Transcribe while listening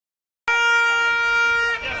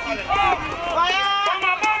in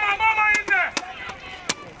there.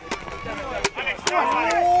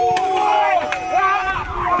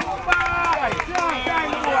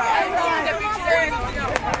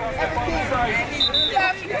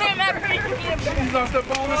 He's on the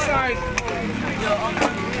ball side.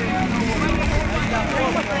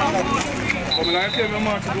 Come on, I tell me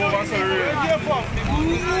much to go over sorry.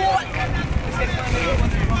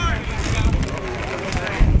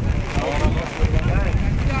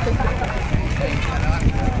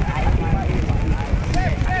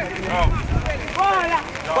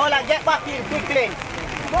 Bola, get back in quickly.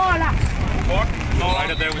 Bola. No,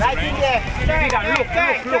 right there was right in there. Look.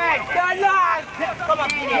 Come on,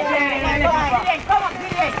 Gideon. Come on,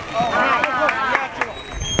 Gideon.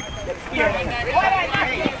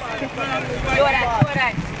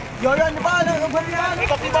 You're on the ball.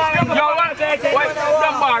 Pick up the ball. Yo, wait,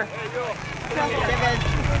 jump bar.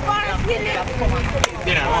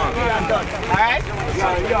 Alright?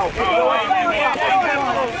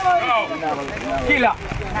 Killer.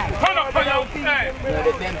 Turn up for you. Hey.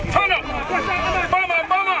 Turn up. Bomber.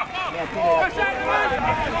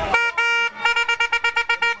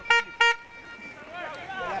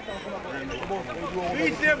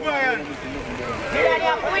 Beat there, Brian.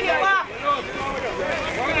 Win it back.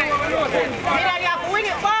 Win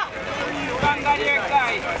it back.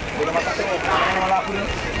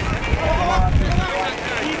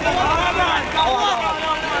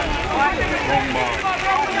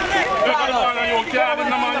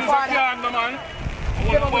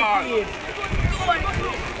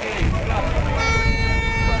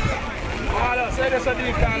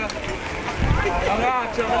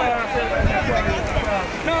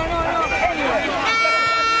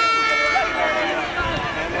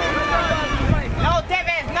 No,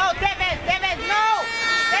 Tevez, no.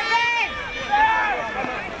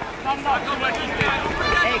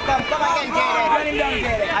 Hey, come again, Jaden.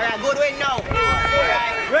 Alright, good win now.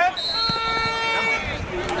 Alright.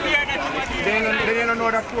 They don't know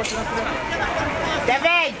that coach.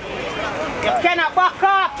 David, you cannot back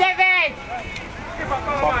off, David.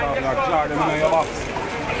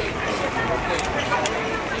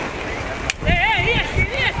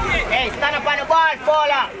 Hey, stand up on the ball,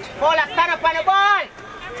 Paula. Paula, stand up on the ball.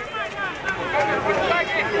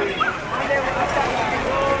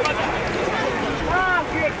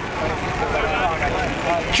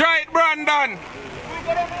 Try it, Brandon.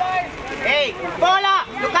 Hey, Paula,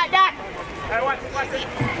 look at that.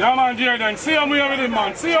 Yeah, man, Jordan. See him here with him,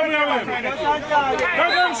 man. See him here with him. Let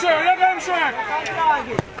him shot.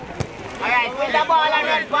 Alright, put the ball and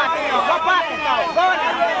run past it now. Go past it now. Go on.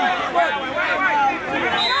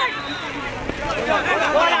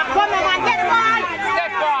 Paula, come on, man. Get the ball.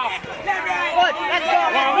 Step off. Good, let's go.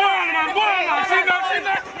 Go on, man. See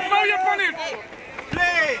that. Now you're funny.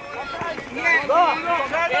 Play. Go.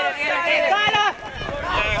 Hey, Carlos.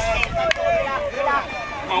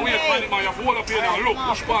 Man, we are man. You hold up here now. Look,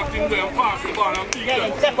 push back thing there and pass the ball and kick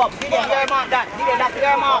them. Step up. Gideon, your mark that. Gideon, that's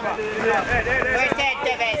your mark. First head,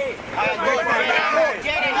 Tevez. Alright, good.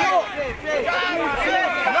 Jaden, you.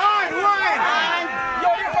 Line, wide. Yo,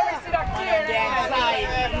 you probably see that kid on the side.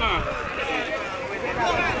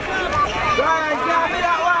 Brian, give me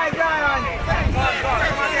that wide, Brian.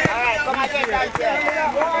 Alright, come again, Dante.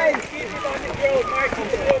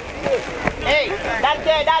 Hey,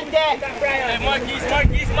 Dante. Hey, Marquis,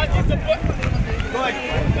 support. Good.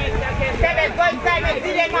 Tevez, go inside, man.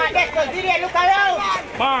 Gideon, man. Let's go. Gideon, look around.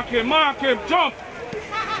 Mark him, jump.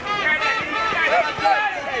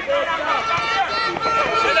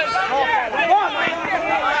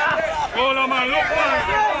 Hold on, man, look, man.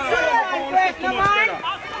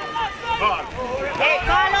 Hey,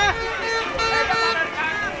 Carlos.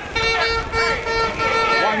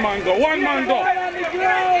 One man go.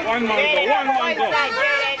 Jaden,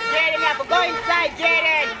 you have to go inside,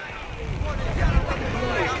 Jaden.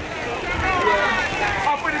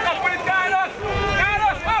 Up with it, Carlos,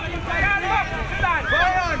 up.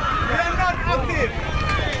 Brian, we are not active.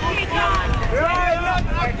 We are not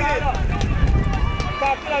active.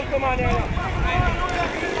 Come on here.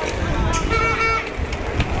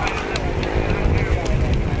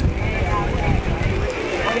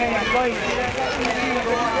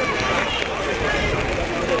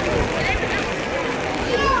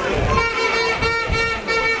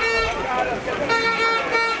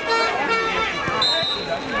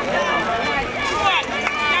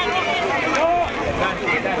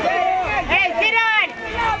 Hey, sit on.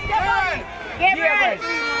 Gabriel.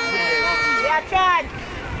 Yeah, Chad.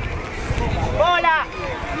 Bola.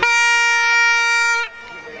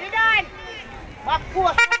 Sit on. Back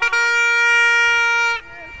post.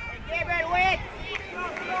 Hey, Gabriel, wait.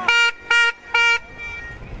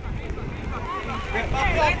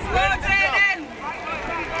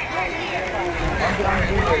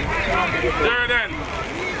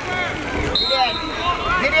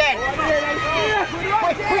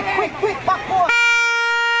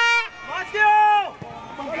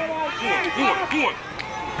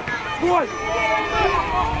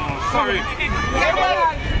 sorry. Go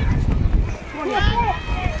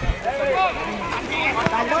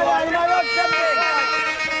on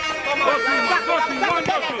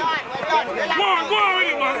with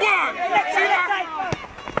it, man. Go on. See that?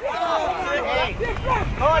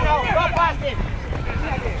 Oh no, go past him.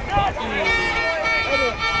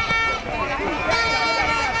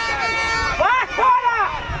 Pass, corner!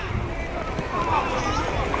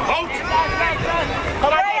 Out.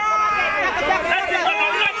 Come again.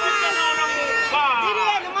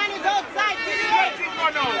 The man is outside.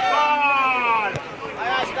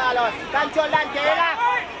 Alright, Carlos. Control that, relax.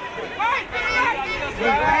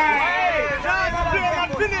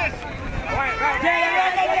 Finish!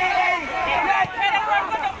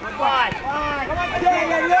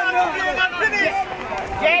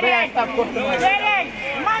 Jaden!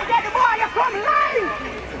 Man, get the ball, you come line!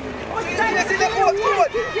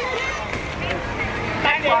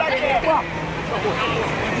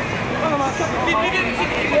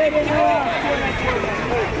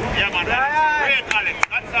 Yeah, man. Great, Alex.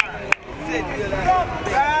 That's all right.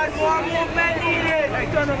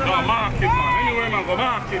 No, mark it, man. Anywhere, man, go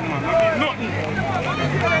mark it, man. I mean, nothing.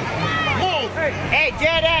 Move! Hey,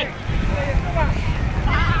 Jaden!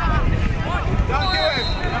 Thank you.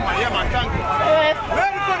 Yeah, man, thank you.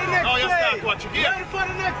 Ready for the next Oh, you play. start watch again. Ready for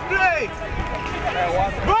the next play.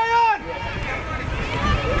 Brian!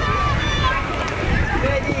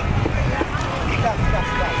 Ready. Stop.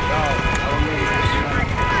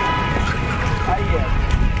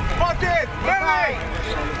 Spot it. Ready.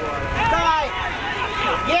 Start!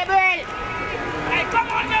 Gabriel! Hey, come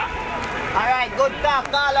on now! Alright, good talk,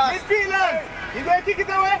 Carlos. Midfielders. You going to kick it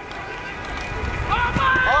away?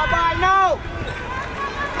 Oh, ball now!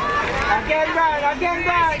 Again, Brian.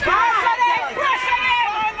 Pressure him!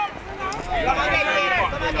 Come again, Jaden.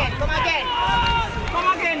 Come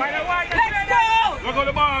again. Let's go! Look at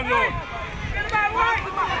the ball, though.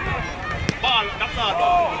 Ball, that's all.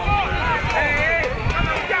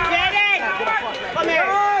 Jaden! Come here.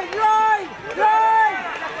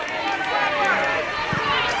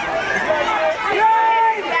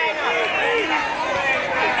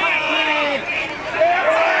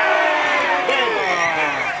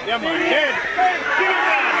 Yeah, man. Dead.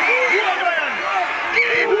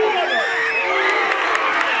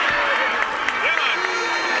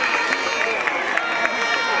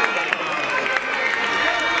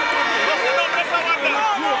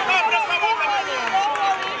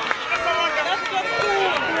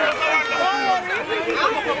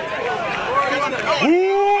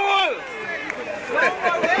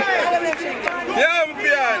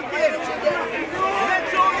 Campion!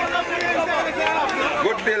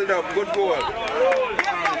 Good build up, good goal.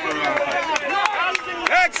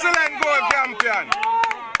 Excellent goal, Campion!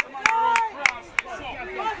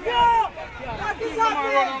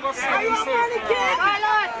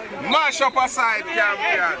 Mash up aside,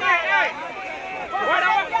 Campion!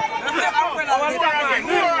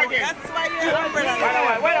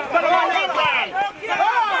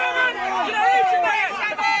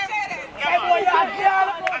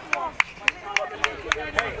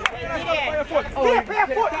 Play your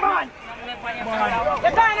foot, man!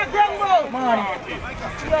 You're trying to grumble! Man!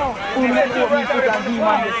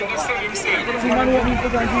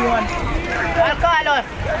 Carlos,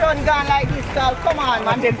 you don't go like this, Carl. Come on,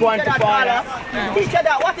 man. Teach you that, Carlos. Teach you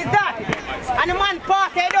that. What is that? And the man pass,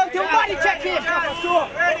 they don't do body check it.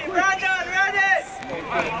 Ready, Brandon, ready!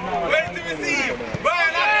 Ready to receive!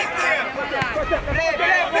 Brian, up there!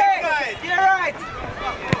 Play! You're right!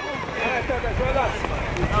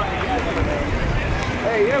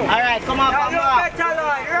 Alright, come on, come on.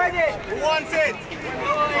 Ready? Who wants it?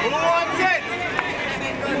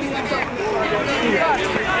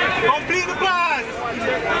 Complete the pass!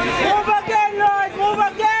 Move again, Lord, move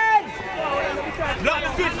again! Block the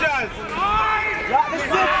switches!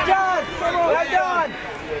 Well done!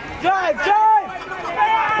 Drive!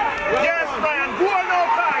 Yes, Brian, goal now,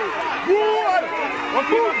 Kai! Goal! What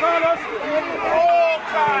Carlos? Oh,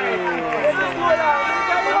 Kai!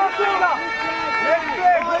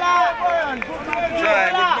 Try,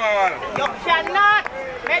 good ball. You cannot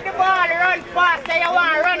make the ball run fast so you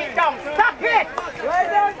want to run it down. Stop it! Right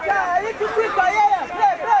down, Kai! A little quicker, yeah!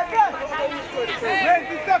 Play! Ready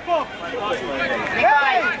to step up!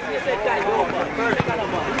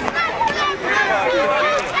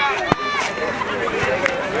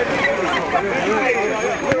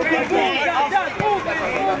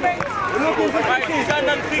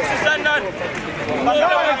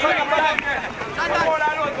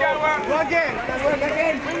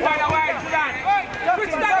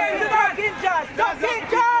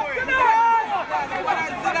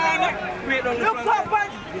 Look up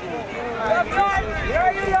and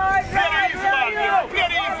Play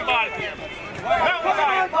the easy ball game.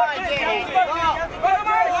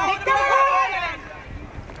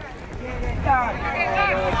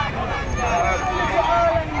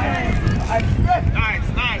 Nice.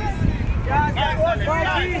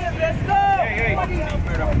 Let's go.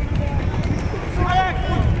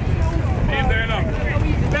 Keep there now.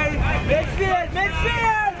 Midfield.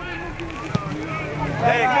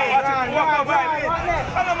 Hey, watch it. Walk out by me.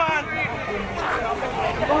 Come on, man.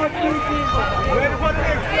 Ready for the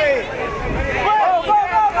next play. Go.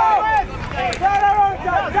 Turn around,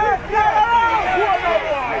 John. Turn around.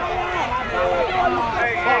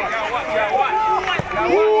 Hey, watch.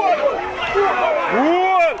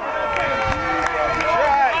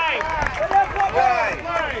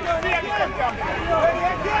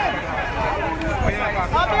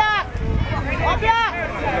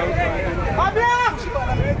 Oblak!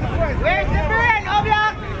 Where's the brain,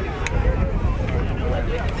 Oblak?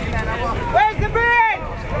 Where's the brain?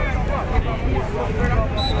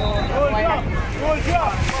 Goal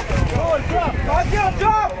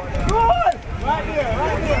drop. Goal! Right there.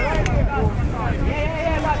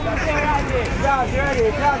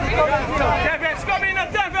 Tevez, come in,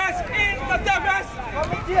 Tevez.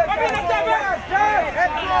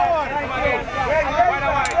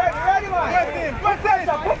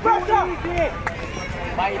 Put pressure.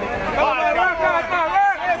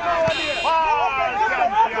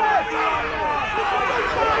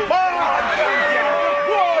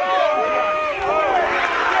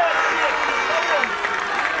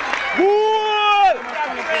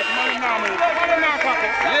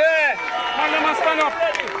 Stand up.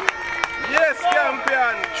 Yes,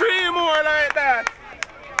 Campion. 3 more like that.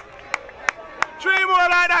 3 more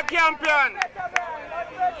like that, Campion.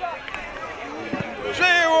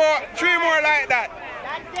 3 more like that.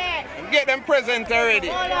 That's it. Get them present already.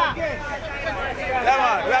 Yeah,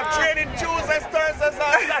 man. We have training Tuesdays, Thursdays, and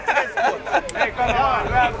Saturdays. Hey, come on.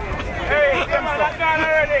 Hey, come on, that's done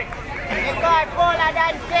already. You got Paula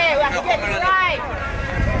Dante. We have to get it right.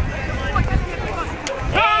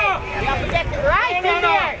 We have to get it right in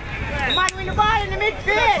there. The man with the ball in the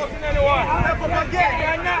midfield.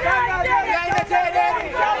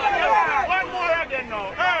 One more again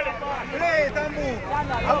now. Early. Play it and move.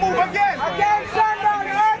 And move again. Again, Shandon.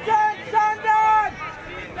 Again, Shandon.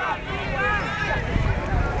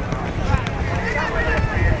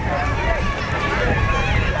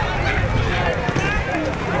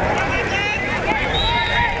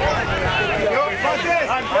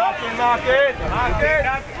 Mark it.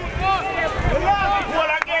 Relax.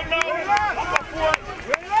 Goal again now. Number 4.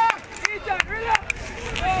 Relax.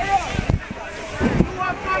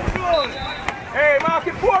 Hey, mark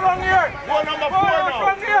it 4 on here. Goal number 4 now.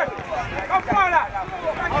 From here. Come forward.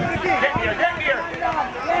 Get here.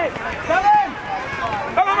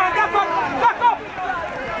 Come on, man. Back up.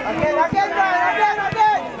 Again, Brian.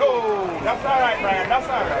 Again. No. That's all right, Brian. That's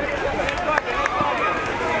all right.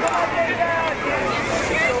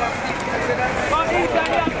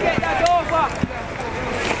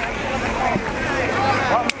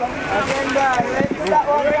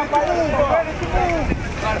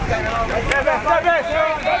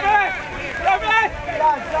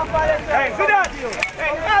 Hey, sit down.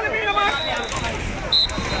 Hey, call me, man.